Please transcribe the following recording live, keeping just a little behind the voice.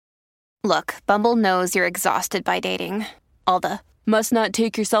Look, Bumble knows you're exhausted by dating. All the, must not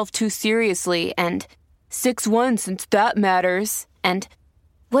take yourself too seriously, and 6'1" since that matters. And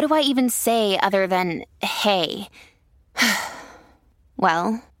what do I even say other than, hey?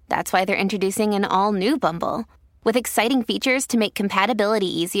 Well, that's why they're introducing an all-new Bumble, with exciting features to make compatibility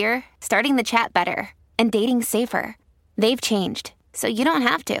easier, starting the chat better, and dating safer. They've changed, so you don't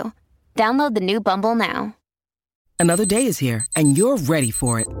have to. Download the new Bumble now. Another day is here, and you're ready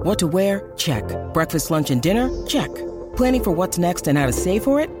for it. What to wear? Check. Breakfast, lunch, and dinner? Check. Planning for what's next and how to save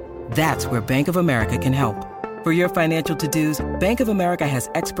for it? That's where Bank of America can help. For your financial to-dos, Bank of America has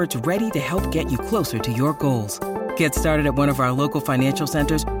experts ready to help get you closer to your goals. Get started at one of our local financial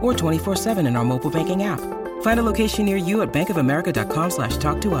centers or 24/7 in our mobile banking app. Find a location near you at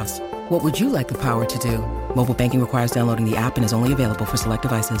bankofamerica.com/talktous. What would you like the power to do? Mobile banking requires downloading the app and is only available for select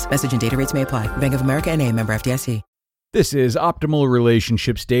devices. Message and data rates may apply. Bank of America N.A., member FDIC. This is Optimal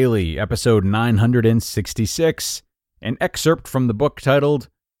Relationships Daily, episode 966, an excerpt from the book titled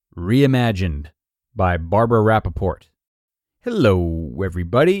Reimagined by Barbara Rappaport. Hello,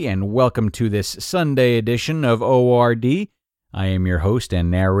 everybody, and welcome to this Sunday edition of ORD. I am your host and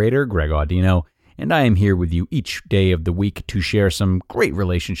narrator, Greg Audino, and I am here with you each day of the week to share some great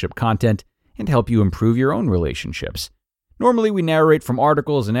relationship content and help you improve your own relationships. Normally, we narrate from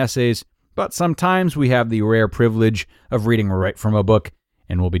articles and essays, but sometimes we have the rare privilege of reading right from a book,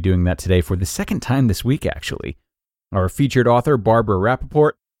 and we'll be doing that today for the second time this week, actually. Our featured author, Barbara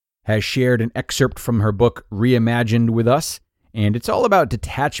Rappaport, has shared an excerpt from her book, Reimagined, with us, and it's all about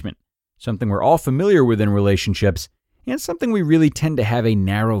detachment, something we're all familiar with in relationships, and something we really tend to have a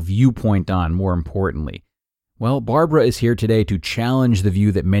narrow viewpoint on, more importantly. Well, Barbara is here today to challenge the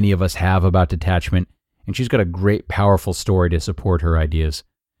view that many of us have about detachment, and she's got a great, powerful story to support her ideas.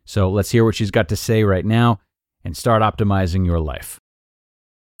 So let's hear what she's got to say right now and start optimizing your life.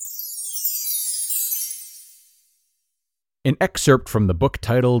 An excerpt from the book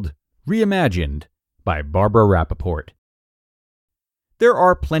titled Reimagined by Barbara Rappaport. There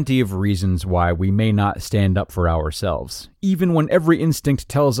are plenty of reasons why we may not stand up for ourselves, even when every instinct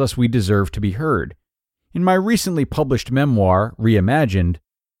tells us we deserve to be heard. In my recently published memoir, Reimagined,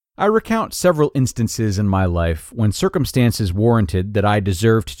 I recount several instances in my life when circumstances warranted that I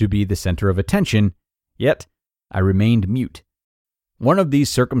deserved to be the center of attention, yet I remained mute. One of these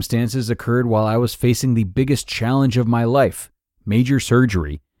circumstances occurred while I was facing the biggest challenge of my life, major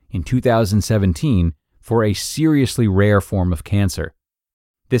surgery, in 2017 for a seriously rare form of cancer.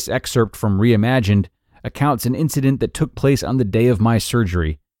 This excerpt from Reimagined accounts an incident that took place on the day of my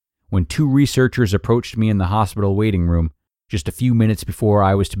surgery, when two researchers approached me in the hospital waiting room just a few minutes before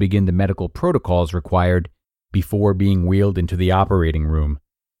I was to begin the medical protocols required before being wheeled into the operating room.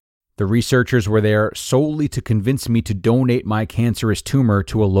 The researchers were there solely to convince me to donate my cancerous tumor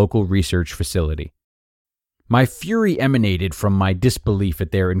to a local research facility. My fury emanated from my disbelief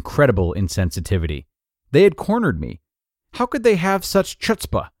at their incredible insensitivity. They had cornered me. How could they have such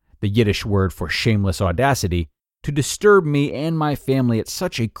chutzpah, the Yiddish word for shameless audacity, to disturb me and my family at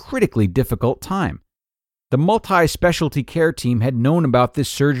such a critically difficult time? The multi-specialty care team had known about this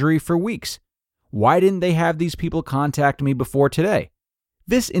surgery for weeks. Why didn't they have these people contact me before today?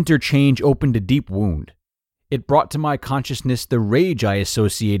 This interchange opened a deep wound. It brought to my consciousness the rage I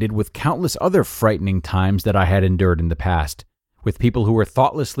associated with countless other frightening times that I had endured in the past, with people who were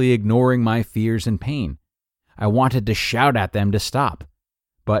thoughtlessly ignoring my fears and pain. I wanted to shout at them to stop,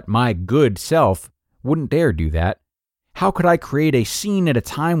 but my good self wouldn't dare do that. How could I create a scene at a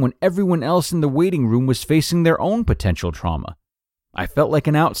time when everyone else in the waiting room was facing their own potential trauma? I felt like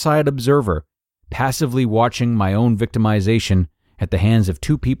an outside observer, passively watching my own victimization at the hands of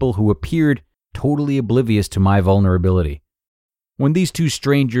two people who appeared totally oblivious to my vulnerability. When these two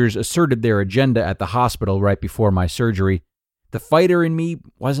strangers asserted their agenda at the hospital right before my surgery, the fighter in me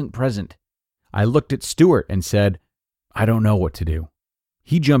wasn't present. I looked at Stuart and said, "I don't know what to do."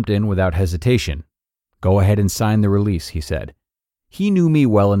 He jumped in without hesitation. "Go ahead and sign the release," he said. He knew me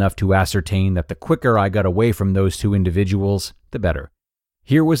well enough to ascertain that the quicker I got away from those two individuals, the better.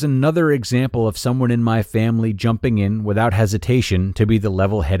 Here was another example of someone in my family jumping in without hesitation to be the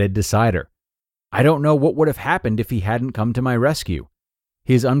level-headed decider. I don't know what would have happened if he hadn't come to my rescue.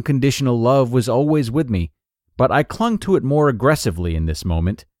 His unconditional love was always with me, but I clung to it more aggressively in this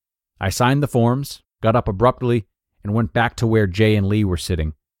moment. I signed the forms, got up abruptly, and went back to where Jay and Lee were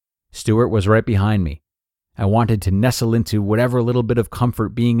sitting. Stuart was right behind me. I wanted to nestle into whatever little bit of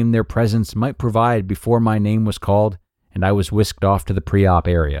comfort being in their presence might provide before my name was called and I was whisked off to the pre-op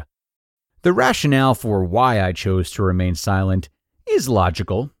area. The rationale for why I chose to remain silent is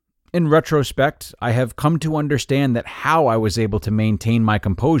logical. In retrospect, I have come to understand that how I was able to maintain my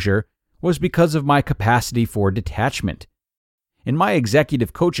composure was because of my capacity for detachment. In my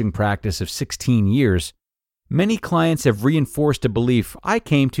executive coaching practice of 16 years, many clients have reinforced a belief I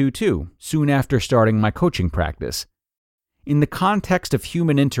came to too soon after starting my coaching practice. In the context of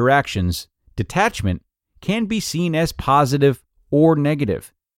human interactions, detachment can be seen as positive or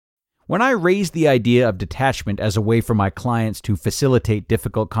negative. When I raise the idea of detachment as a way for my clients to facilitate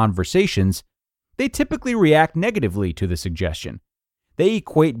difficult conversations, they typically react negatively to the suggestion. They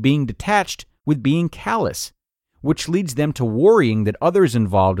equate being detached with being callous, which leads them to worrying that others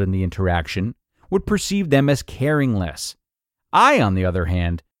involved in the interaction would perceive them as caring less. I, on the other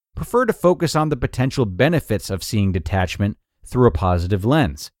hand, prefer to focus on the potential benefits of seeing detachment through a positive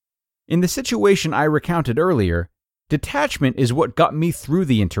lens. In the situation I recounted earlier, detachment is what got me through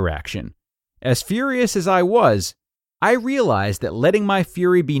the interaction. As furious as I was, I realized that letting my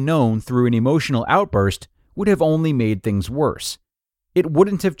fury be known through an emotional outburst would have only made things worse. It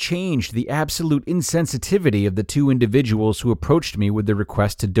wouldn't have changed the absolute insensitivity of the two individuals who approached me with the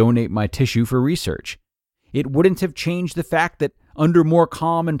request to donate my tissue for research. It wouldn't have changed the fact that, under more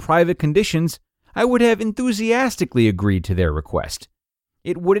calm and private conditions, I would have enthusiastically agreed to their request.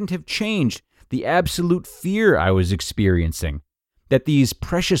 It wouldn't have changed the absolute fear I was experiencing, that these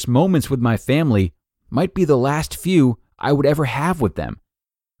precious moments with my family might be the last few I would ever have with them.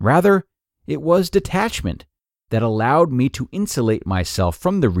 Rather, it was detachment that allowed me to insulate myself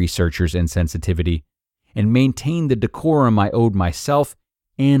from the researcher's insensitivity and maintain the decorum I owed myself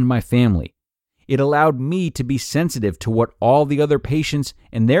and my family. It allowed me to be sensitive to what all the other patients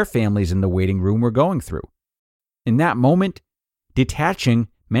and their families in the waiting room were going through. In that moment, detaching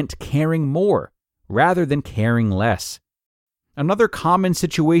meant caring more rather than caring less. Another common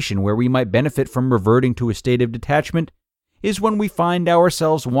situation where we might benefit from reverting to a state of detachment is when we find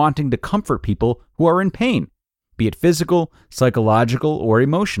ourselves wanting to comfort people who are in pain, be it physical, psychological, or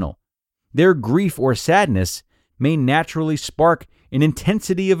emotional. Their grief or sadness may naturally spark an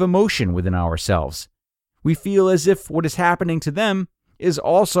intensity of emotion within ourselves. We feel as if what is happening to them is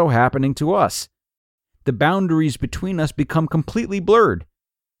also happening to us. The boundaries between us become completely blurred.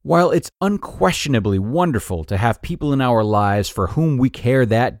 While it's unquestionably wonderful to have people in our lives for whom we care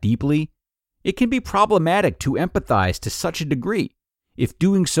that deeply, it can be problematic to empathize to such a degree if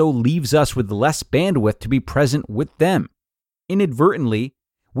doing so leaves us with less bandwidth to be present with them. Inadvertently,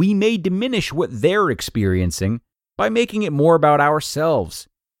 we may diminish what they're experiencing by making it more about ourselves.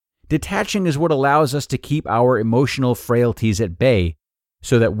 Detaching is what allows us to keep our emotional frailties at bay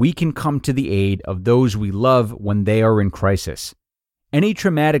so that we can come to the aid of those we love when they are in crisis. Any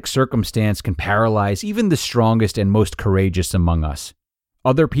traumatic circumstance can paralyze even the strongest and most courageous among us.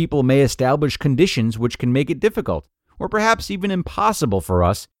 Other people may establish conditions which can make it difficult, or perhaps even impossible for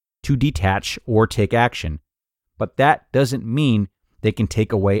us to detach or take action. But that doesn't mean they can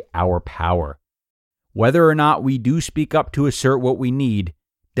take away our power. Whether or not we do speak up to assert what we need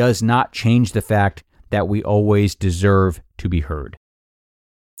does not change the fact that we always deserve to be heard.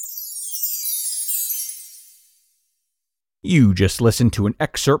 You just listened to an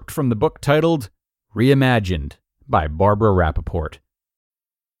excerpt from the book titled Reimagined by Barbara Rappaport.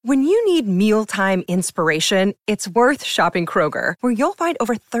 When you need mealtime inspiration, it's worth shopping Kroger, where you'll find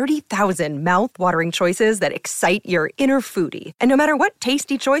over 30,000 mouth-watering choices that excite your inner foodie. And no matter what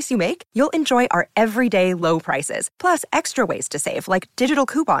tasty choice you make, you'll enjoy our everyday low prices, plus extra ways to save, like digital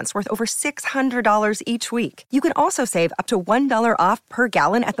coupons worth over $600 each week. You can also save up to $1 off per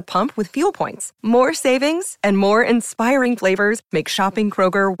gallon at the pump with fuel points. More savings and more inspiring flavors make shopping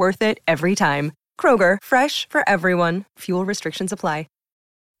Kroger worth it every time. Kroger, fresh for everyone. Fuel restrictions apply.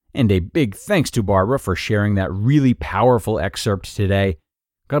 And a big thanks to Barbara for sharing that really powerful excerpt today.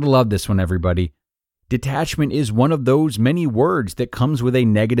 Gotta love this one, everybody. Detachment is one of those many words that comes with a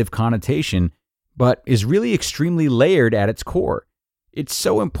negative connotation, but is really extremely layered at its core. It's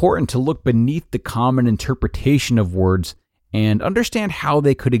so important to look beneath the common interpretation of words and understand how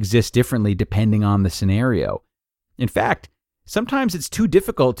they could exist differently depending on the scenario. In fact, sometimes it's too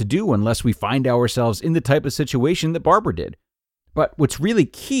difficult to do unless we find ourselves in the type of situation that Barbara did. But what's really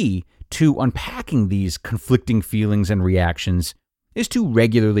key to unpacking these conflicting feelings and reactions is to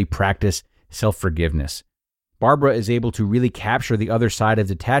regularly practice self-forgiveness. Barbara is able to really capture the other side of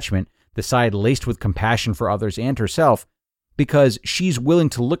detachment, the side laced with compassion for others and herself, because she's willing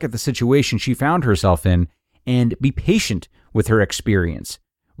to look at the situation she found herself in and be patient with her experience,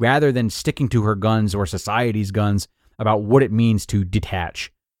 rather than sticking to her guns or society's guns about what it means to detach.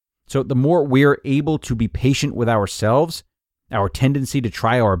 So the more we're able to be patient with ourselves, our tendency to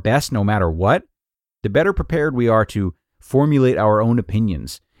try our best no matter what, the better prepared we are to formulate our own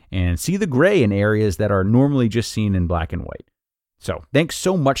opinions and see the gray in areas that are normally just seen in black and white. So thanks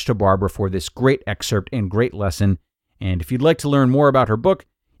so much to Barbara for this great excerpt and great lesson. And if you'd like to learn more about her book,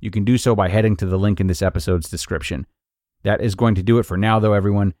 you can do so by heading to the link in this episode's description. That is going to do it for now, though,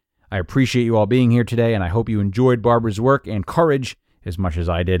 everyone. I appreciate you all being here today, and I hope you enjoyed Barbara's work and courage as much as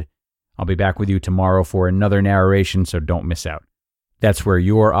I did. I'll be back with you tomorrow for another narration, so don't miss out. That's where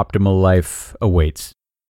your optimal life awaits.